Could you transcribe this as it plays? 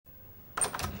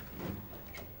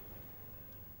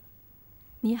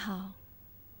你好，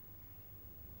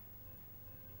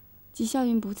纪晓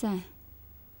云不在，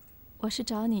我是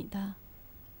找你的。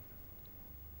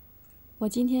我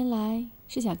今天来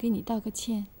是想给你道个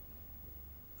歉。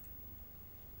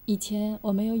以前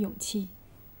我没有勇气，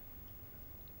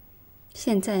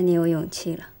现在你有勇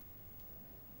气了。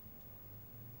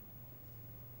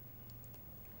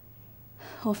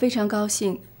我非常高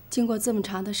兴，经过这么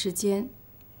长的时间，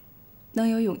能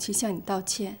有勇气向你道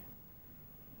歉。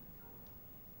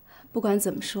不管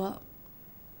怎么说，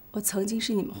我曾经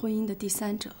是你们婚姻的第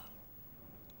三者。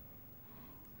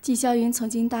纪晓云曾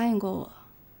经答应过我，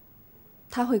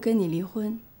他会跟你离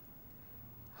婚。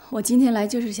我今天来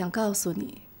就是想告诉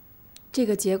你，这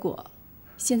个结果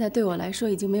现在对我来说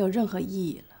已经没有任何意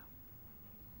义了。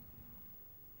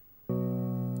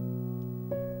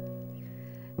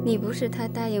你不是他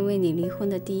答应为你离婚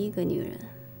的第一个女人，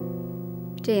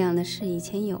这样的事以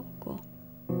前有过。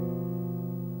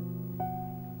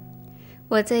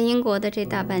我在英国的这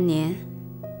大半年，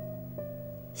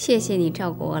谢谢你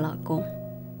照顾我老公。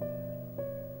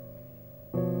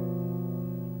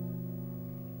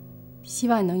希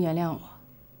望你能原谅我。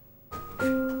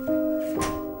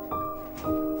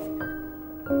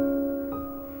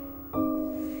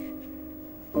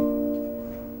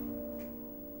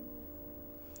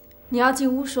你要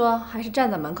进屋说，还是站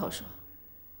在门口说？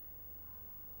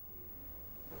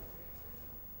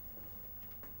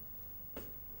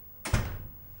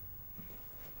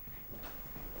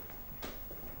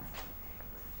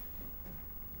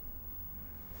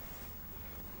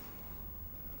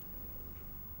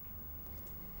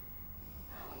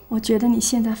我觉得你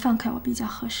现在放开我比较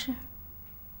合适。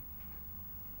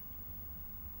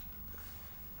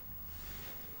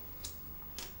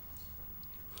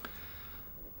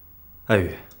爱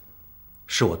雨，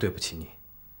是我对不起你，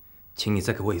请你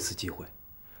再给我一次机会，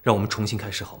让我们重新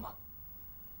开始好吗？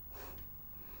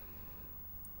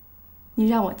你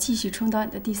让我继续充当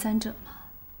你的第三者吗？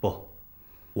不，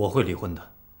我会离婚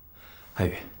的。爱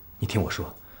雨，你听我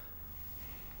说。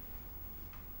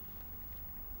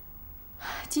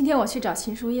今天我去找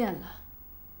秦书燕了，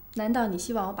难道你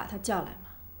希望我把她叫来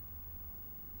吗？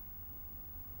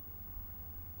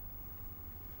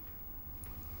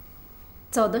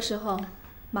走的时候，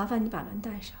麻烦你把门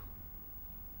带上。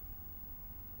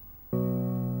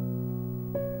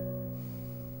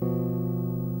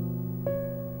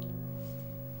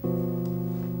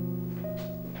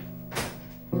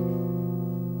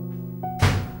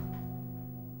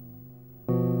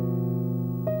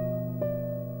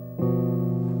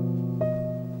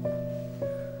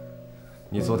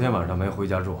你昨天晚上没回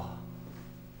家住，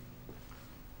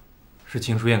是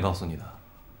秦书燕告诉你的。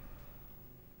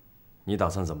你打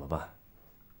算怎么办？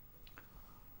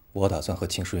我打算和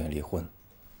秦书燕离婚。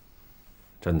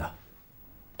真的？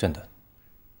真的。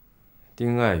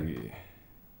丁爱雨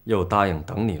又答应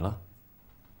等你了？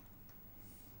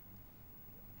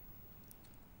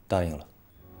答应了。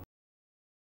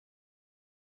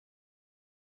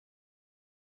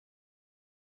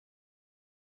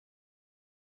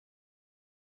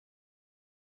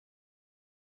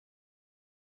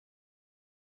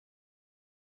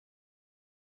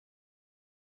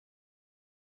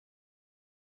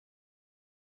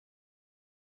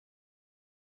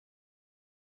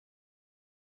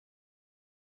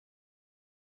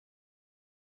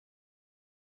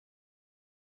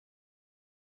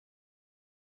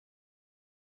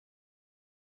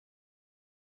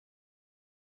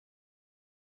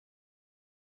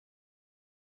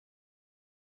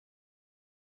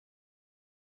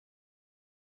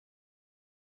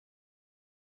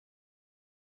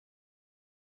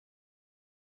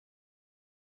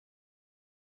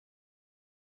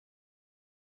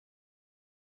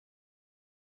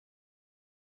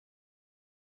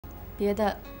别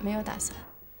的没有打算。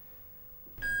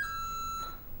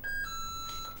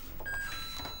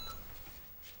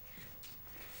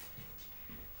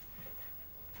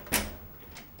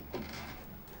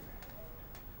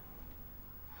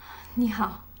你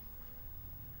好，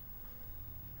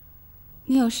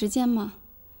你有时间吗？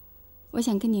我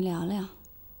想跟你聊聊。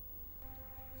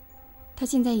他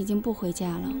现在已经不回家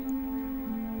了，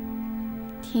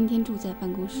天天住在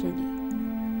办公室里。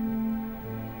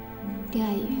丁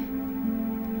爱雨，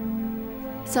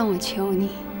算我求你，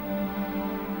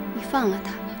你放了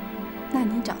他吧。那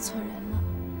你找错人了。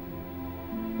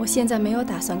我现在没有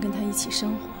打算跟他一起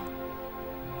生活，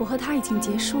我和他已经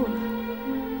结束了。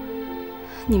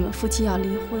你们夫妻要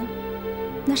离婚，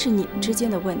那是你们之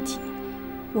间的问题，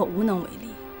我无能为力。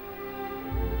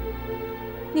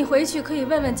你回去可以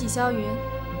问问纪晓云，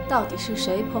到底是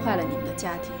谁破坏了你们的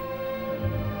家庭？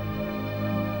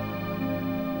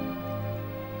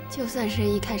就算是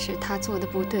一开始他做的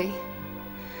不对，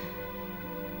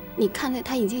你看在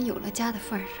他已经有了家的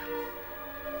份上，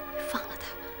放了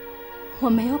他吧。我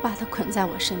没有把他捆在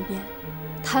我身边，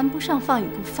谈不上放与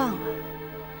不放啊。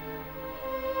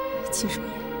秦书妍，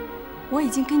我已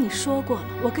经跟你说过了，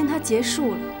我跟他结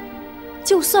束了。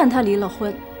就算他离了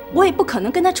婚，我也不可能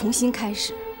跟他重新开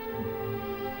始。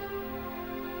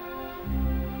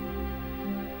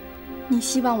你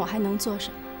希望我还能做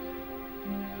什么？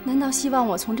难道希望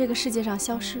我从这个世界上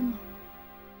消失吗？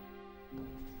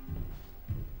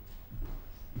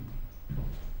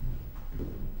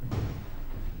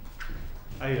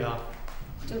阿宇啊，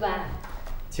主管，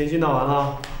钱去拿完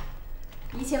了，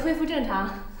一切恢复正常。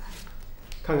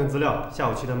看看资料，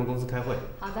下午去他们公司开会。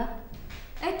好的。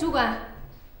哎，主管，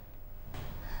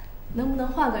能不能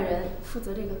换个人负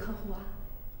责这个客户啊？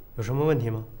有什么问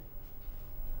题吗？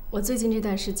我最近这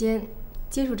段时间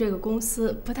接触这个公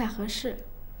司不太合适。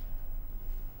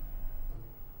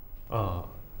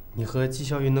你和季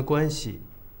霄云的关系？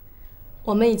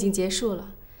我们已经结束了，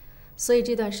所以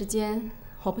这段时间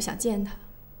我不想见他。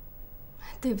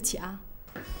对不起啊。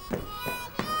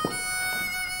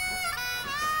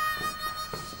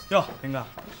哟，林哥，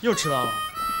又迟到了。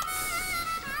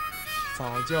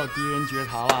早叫敌人觉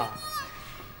察了。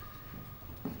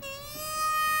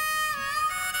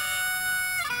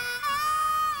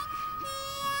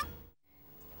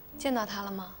见到他了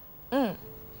吗？嗯，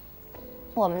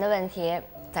我们的问题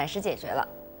暂时解决了。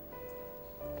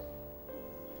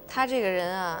他这个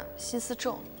人啊，心思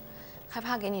重，害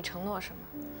怕给你承诺什么。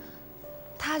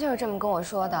他就是这么跟我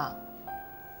说的。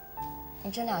你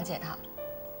真了解他？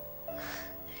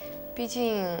毕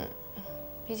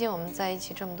竟我们在一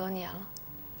起这么多年了。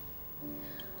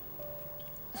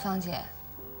芳姐，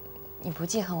你不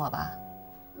记恨我吧？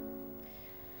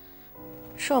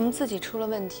是我们自己出了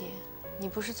问题，你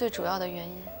不是最主要的原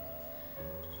因。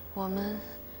我们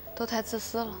都太自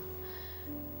私了，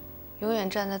永远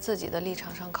站在自己的立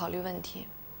场上考虑问题，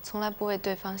从来不为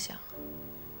对方想。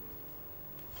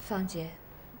芳姐，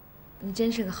你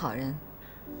真是个好人。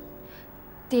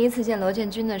第一次见罗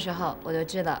建军的时候，我就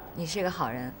知道你是个好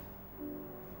人。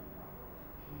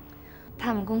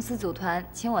他们公司组团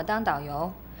请我当导游，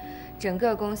整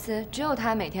个公司只有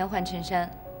他每天换衬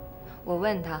衫。我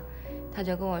问他，他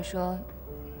就跟我说，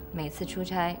每次出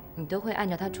差你都会按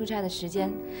照他出差的时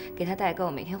间给他代购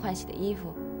每天换洗的衣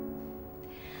服。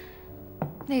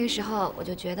那个时候我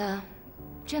就觉得，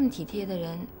这么体贴的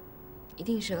人，一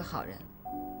定是个好人。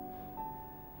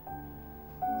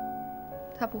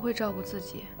他不会照顾自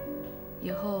己，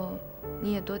以后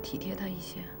你也多体贴他一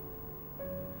些。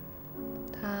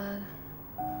他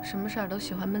什么事儿都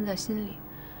喜欢闷在心里，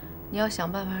你要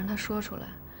想办法让他说出来，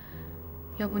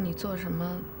要不你做什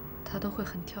么，他都会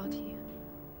很挑剔。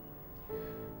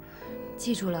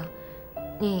记住了，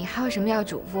你还有什么要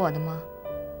嘱咐我的吗？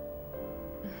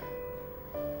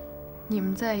你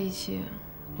们在一起，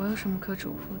我有什么可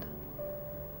嘱咐的？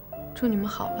祝你们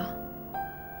好吧。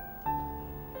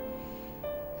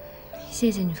谢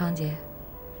谢你，芳姐。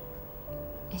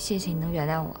谢谢你能原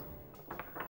谅我。